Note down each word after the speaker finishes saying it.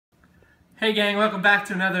Hey gang, welcome back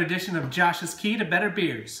to another edition of Josh's Key to Better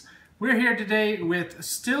Beers. We're here today with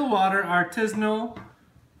Stillwater Artisanal.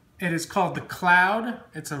 It is called the Cloud.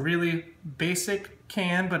 It's a really basic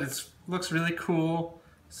can, but it looks really cool.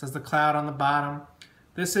 It says the Cloud on the bottom.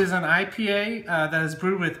 This is an IPA that is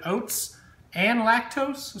brewed with oats and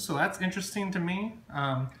lactose, so that's interesting to me.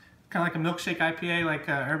 Kind of like a milkshake IPA like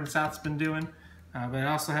Urban South's been doing, but it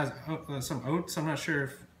also has some oats. I'm not sure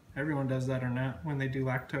if everyone does that or not when they do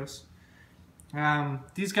lactose.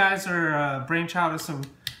 These guys are a brainchild of some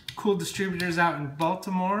cool distributors out in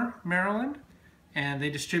Baltimore, Maryland, and they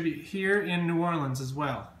distribute here in New Orleans as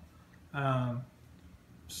well.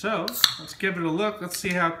 So let's give it a look. Let's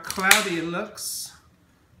see how cloudy it looks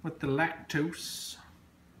with the lactose.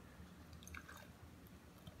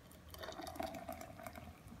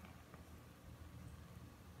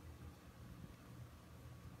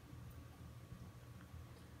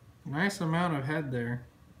 Nice amount of head there.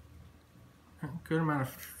 Good amount of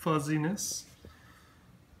fuzziness.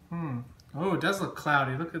 Oh, it does look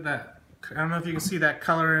cloudy. Look at that. I don't know if you can see that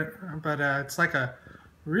color, but it's like a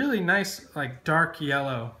really nice, like dark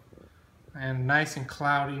yellow, and nice and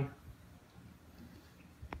cloudy.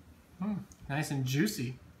 Nice and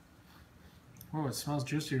juicy. Oh, it smells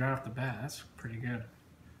juicy right off the bat. That's pretty good.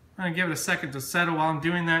 I'm gonna give it a second to settle. While I'm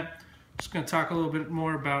doing that, I'm just gonna talk a little bit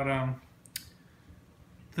more about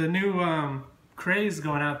the new craze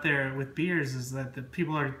going out there with beers is that the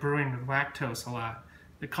people are brewing with lactose a lot.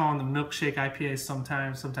 They call them the milkshake IPAs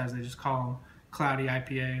sometimes. Sometimes they just call them cloudy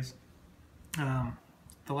IPAs.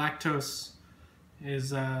 The lactose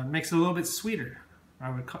is makes it a little bit sweeter, I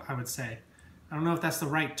would say. I don't know if that's the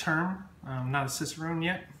right term. I'm not a Cicerone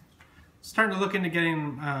yet. Starting to look into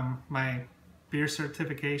getting my beer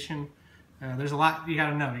certification. There's a lot you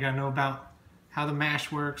gotta know. You gotta know about how the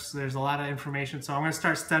mash works. There's a lot of information. So I'm gonna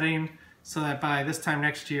start studying so that by this time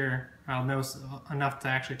next year, I'll know enough to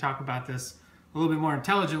actually talk about this a little bit more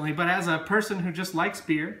intelligently. But as a person who just likes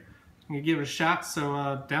beer, I'm gonna give it a shot,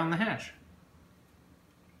 so down the hatch.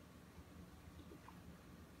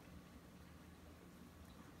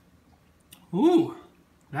 Ooh,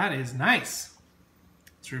 that is nice.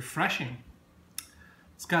 It's refreshing.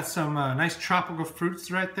 It's got some nice tropical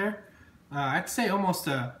fruits right there. I'd say almost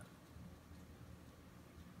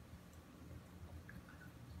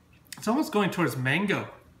it's almost going towards mango.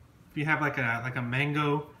 If you have like a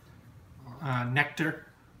mango nectar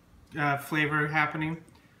flavor happening,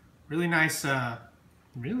 really nice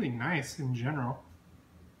in general.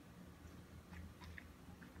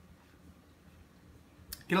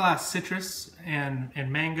 Get a lot of citrus and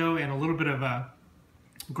mango and a little bit of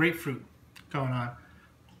grapefruit going on.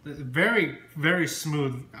 Very, very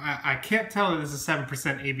smooth. I can't tell that this is 7%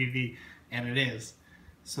 ABV, and it is.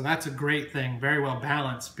 So that's a great thing. Very well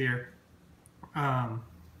balanced beer.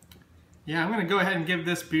 Yeah, I'm going to go ahead and give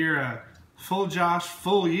this beer a full Josh,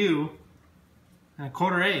 full you, and a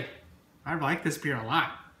quarter A. I like this beer a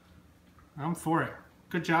lot. I'm for it.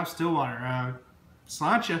 Good job, Stillwater.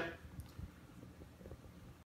 Sláinte.